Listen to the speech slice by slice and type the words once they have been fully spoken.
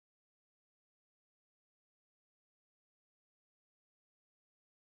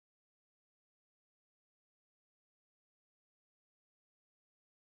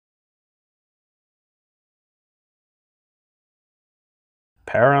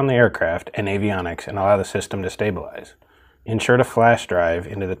Power on the aircraft and avionics and allow the system to stabilize. Insert a flash drive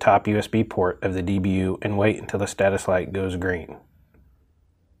into the top USB port of the DBU and wait until the status light goes green.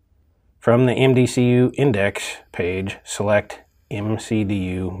 From the MDCU index page, select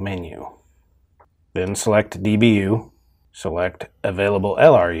MCDU menu. Then select DBU, select Available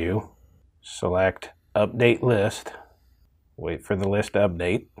LRU, select Update List, wait for the list to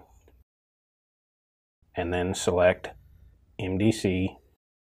update, and then select MDC.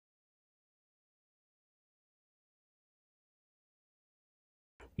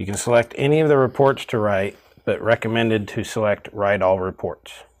 You can select any of the reports to write, but recommended to select Write All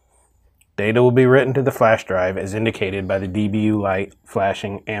Reports. Data will be written to the flash drive as indicated by the DBU light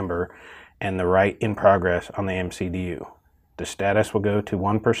flashing amber and the write in progress on the MCDU. The status will go to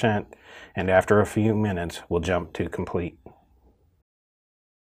 1% and after a few minutes will jump to complete.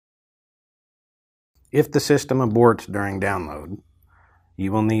 If the system aborts during download,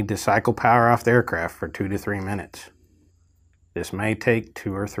 you will need to cycle power off the aircraft for 2 to 3 minutes. This may take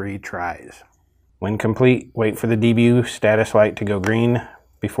 2 or 3 tries. When complete, wait for the DBU status light to go green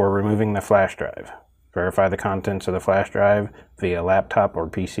before removing the flash drive. Verify the contents of the flash drive via laptop or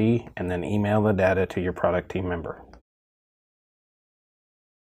PC, and then email the data to your product team member.